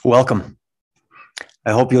Welcome.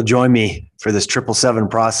 I hope you'll join me for this 777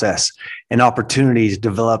 process, an opportunity to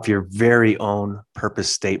develop your very own purpose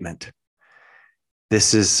statement.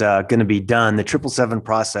 This is going to be done. The 777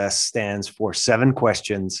 process stands for 7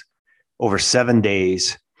 questions over 7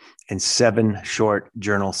 days and 7 short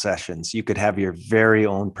journal sessions. You could have your very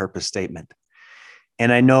own purpose statement.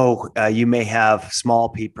 And I know you may have small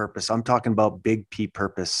p purpose. I'm talking about big P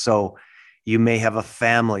purpose. So you may have a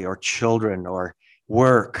family or children or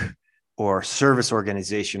work or service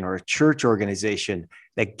organization or a church organization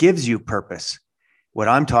that gives you purpose. What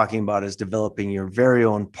I'm talking about is developing your very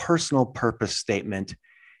own personal purpose statement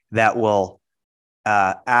that will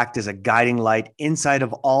act as a guiding light inside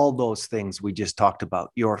of all those things we just talked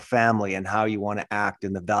about, your family and how you want to act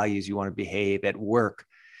and the values you want to behave at work,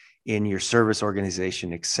 in your service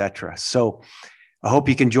organization, etc. So I hope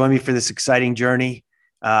you can join me for this exciting journey.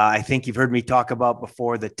 I think you've heard me talk about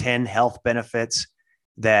before the 10 health benefits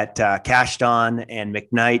that Cashton and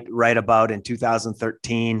McKnight write about in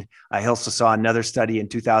 2013. I also saw another study in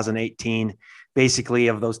 2018. Basically,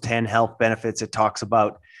 of those 10 health benefits, it talks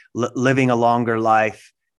about living a longer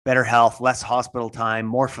life, better health, less hospital time,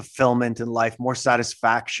 more fulfillment in life, more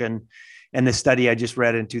satisfaction. And the study I just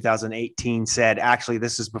read in 2018 said, actually,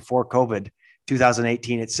 this is before COVID,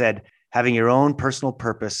 2018, it said, having your own personal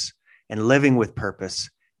purpose and living with purpose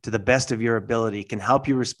to the best of your ability can help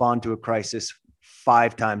you respond to a crisis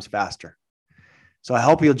 5 times faster. So I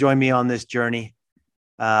hope you'll join me on this journey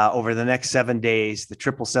over the next 7 days, the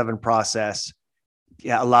 777 process.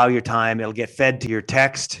 Yeah, allow your time. It'll get fed to your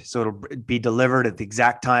text. So it'll be delivered at the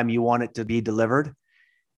exact time you want it to be delivered.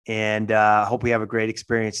 And I hope we have a great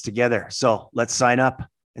experience together. So let's sign up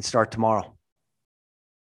and start tomorrow.